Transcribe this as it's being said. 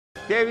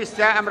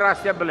پێویستە ئەم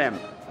ڕاستە بڵێم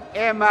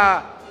ئێمە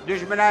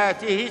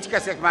دژمنایەتی هیچ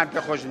کەسێکمان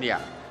پێخۆش نییە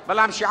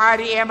بەڵام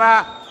شعاری ئێمە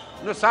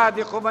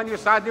نصادق من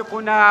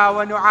يصادقنا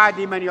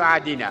ونعادي من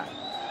يعادينا.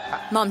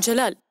 مام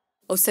جەلال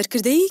ئەو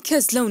سەرکردەی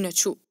کەس لەو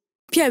نەچوو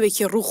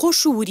پیاوێکی ڕووخۆش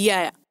و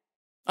وریایە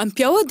ئەم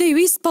پیاوە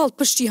دەیویست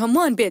پاڵپشتی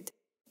هەمووان بێت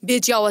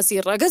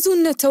بێجیاوازی ڕەگەز و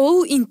نەتەوە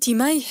و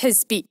ئینتیمای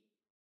حزبی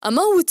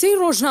ئەمە وتەی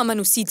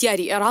ڕۆژنامەنووسی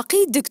دیاری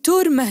عێراقی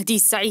دکتۆر مەهدی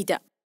سەعیدە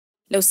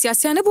لەو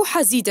سیاسیانە بوو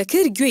حەزی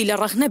دەکرد گوێی لە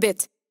ڕەخ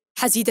نەبێت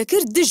حەزی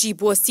دەکرد دژی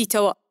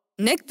بوەستیتەوە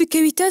نەک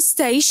بکەویتە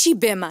ستایشی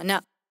بێمانە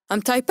ئەم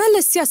تایپە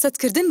لە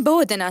سیاسەتکردن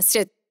بەوە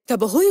دەناسرێت کە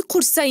بەهۆی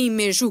قورسایی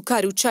مێژوو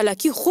کار و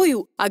چالاکی خۆی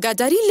و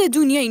ئاگاداری لە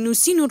دنیای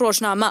نووسین و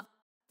ڕۆژنامە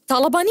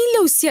تاڵەبانی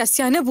لەو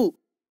سیاسیانە بوو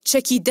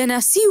چەکی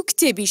دەناسی و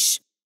کتێبیش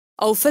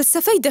ئەو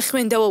فەلسەفەی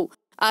دەخوێندەوە و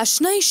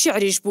ئاشنای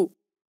شعریش بوو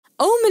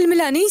ئەو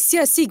ململانەی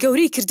سیاسی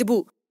گەورەی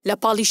کردبوو لە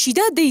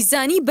پاڵیشیدا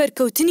دەیزانی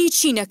بەرکەوتنی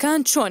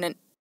چینەکان چۆنن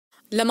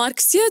لە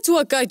مارکسیەت و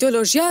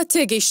ئایدۆلۆژیا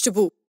تێگەیشت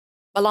بوو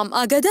بەڵام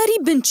ئاگاداری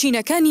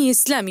بنچینەکانی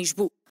ئیسلامیش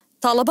بوو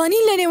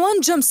تاڵەبانی لە نێوان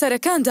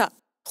جەمسەرەکاندا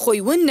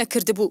خۆی ون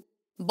نەکردبوو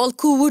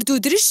بەڵکو ورد و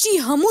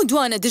درشتی هەموو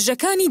دوانە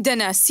دژەکانی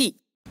دەناسی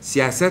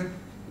سیاست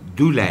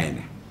دوو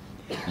لایەنە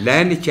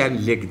لایەنێکیان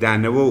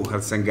لێکدانەوە و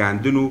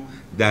هەڵسەنگاندن و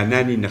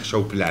دانانی نەخشە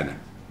و پلانە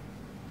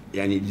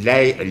یعنی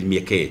لای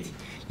علمیەکەیەتی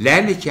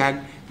لایەنێکیان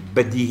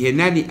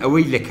بەدیهێنانی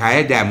ئەوەی لە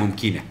کایەدا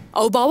ممکینە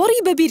ئەو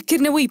باوەڕی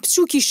بەبیرکردنەوەی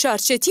بچووکی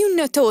شارچێتی و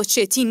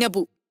نەتەوەچێتی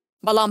نەبوو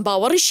بەڵام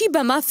باوەڕیشی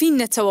بە مافی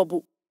نەتەوە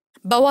بوو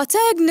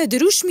بەواتایەک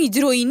نەدروشمی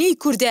درۆینەی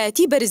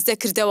کوردایەتی بەرز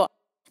دەکردەوە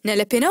نە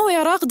لە پێناو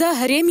عێراقدا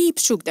هەرێمی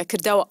بچووک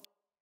دەکردەوە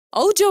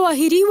ئەو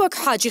جەواهیری وەک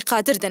حاجی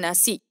قادر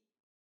دەناسی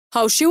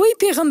هاوشێوەی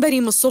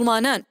پێغەمبەری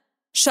موسڵمانان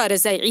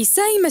شارەزای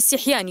عیسای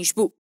مەسیحیانیش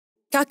بوو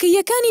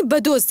کاکەیەکانی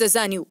بەدۆز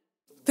دەزانی و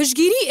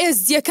پشگیری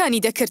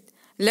ئێزدیەکانی دەکرد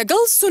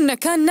لەگەڵ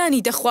سوننەکان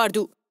نانی دەخوارد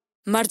و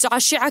مەرجع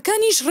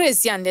شیعەکانیش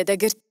ڕێزیان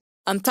لێدەگرت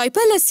ئەم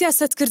تایپە لە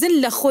سیاسەتکردن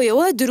لە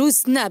خۆیەوە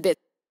دروست نابێت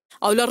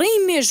ئەو لە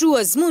ڕێی مێژوو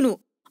ئەزمون و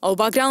ئەو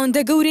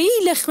باگراوندە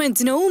گەورەی لە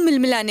خوێندنەوە و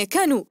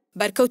ململانەکان و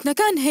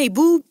بەرکەوتنەکان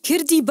هەیبوو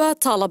کردی بە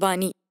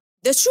تاڵەبانی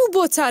دەچوو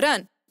بۆ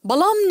تاران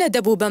بەڵام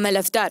نەدەبوو بە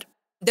مەلەفدار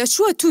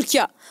دەچووە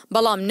تورکیا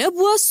بەڵام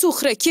نەبووە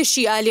سوخرە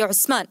کێشی ئالی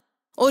عوسمان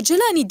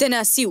ئۆجلانی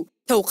دەناسی و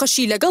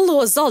تەوقەشی لەگەڵ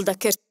وەزاڵ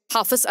دەکرد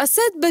حافز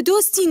ئەسەد بە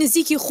دۆستی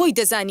نزیکی خۆی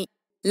دەزانی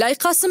لای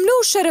قاسملە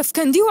و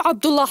شەرەفکەندی و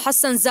عەبدوڵڵا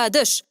حەسەن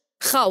زادەش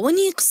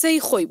خاوەنی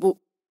قسەی خۆی بوو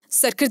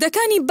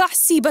سەرکردەکانی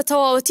بەحسی بە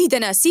تەواوەتی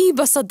دەناسی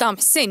بە سەدام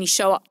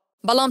حسێنیشەوە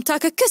بەڵام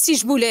تاکە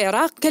کەسیش بوو لە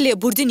عێراق کە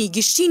لێبوردنی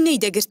گشتی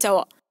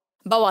نەیدەگرتەوە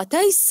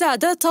بەواتای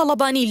سادە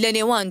تاڵەبانی لە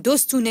نێوان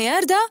دۆست و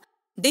نەیاردا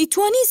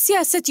دەیتوانی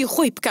سیاسەتی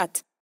خۆی بکات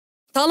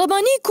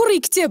تاڵەبانی کوڕی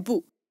کتێب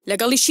بوو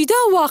لەگەڵیشیدا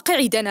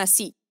واقعی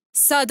دەناسی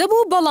سادە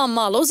بوو بەڵام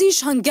ماڵۆزیش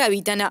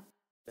هەنگاوی دەنا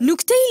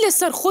نوکتەی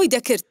لەسەر خۆی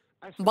دەکرد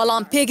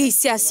بەڵام پێگەی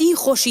سیاسی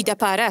خۆشی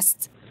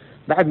دەپاراست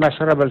بعد ما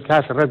شرب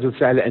الكاس الرجل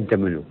سأل أنت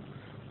منو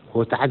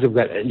هو تعجب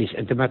قال ليش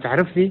أنت ما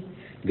تعرفني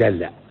قال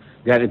لا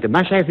قال أنت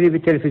ما شايفني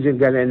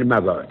بالتلفزيون قال أنا ما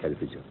بقرأ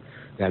تلفزيون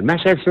قال ما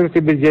شايف صورتي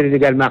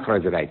بالجريدة قال ما أقرأ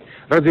جرايد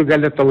رجل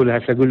قال له طول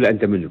هسه قول له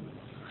أنت منو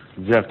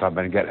جلال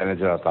طبعا قال أنا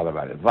جلال طالب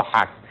عليه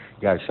ضحك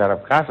قال شرب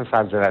كاس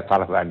وصار جلال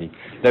طالب عني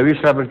لو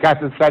يشرب الكاس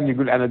الثاني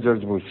يقول أنا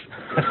جورج بوش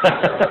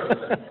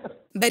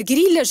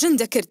بەرگری لە ژن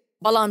دەکرد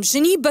بەڵام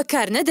ژنی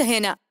بەکار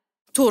نەدەهێنا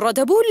تووڕە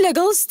دەبوو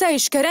لەگەڵ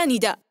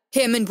ستایشکەرانیدا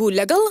هێمن بوو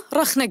لەگەڵ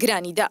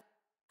ڕەخنەگرانیدا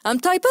ئەم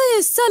تایپە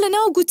ئێستا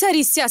لەناو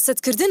گوتاری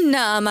سیاسەتکردن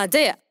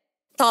نائامادەیە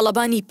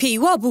تاڵەبانی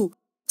پێیوا بوو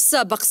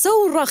قسە بە قسە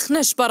و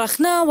ڕەخنەش بە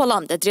ڕەخنە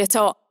وەڵام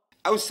دەدرێتەوە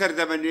ئەو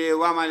سەردەمە نوێ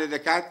وامان لە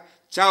دەکات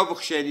چاو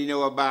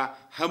بخشێنینەوە بە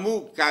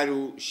هەموو کار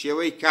و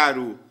شێوەی کار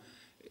و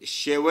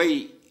شێوەی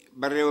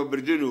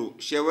بەڕێوەبردن و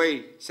شێوەی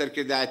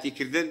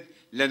سەرکردایەتیکردن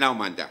لە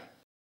ناوماندا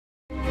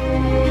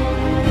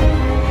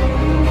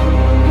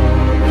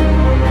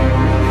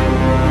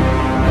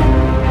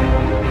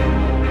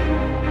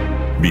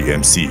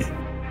BMC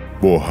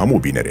بۆ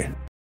هەموو بینەرێ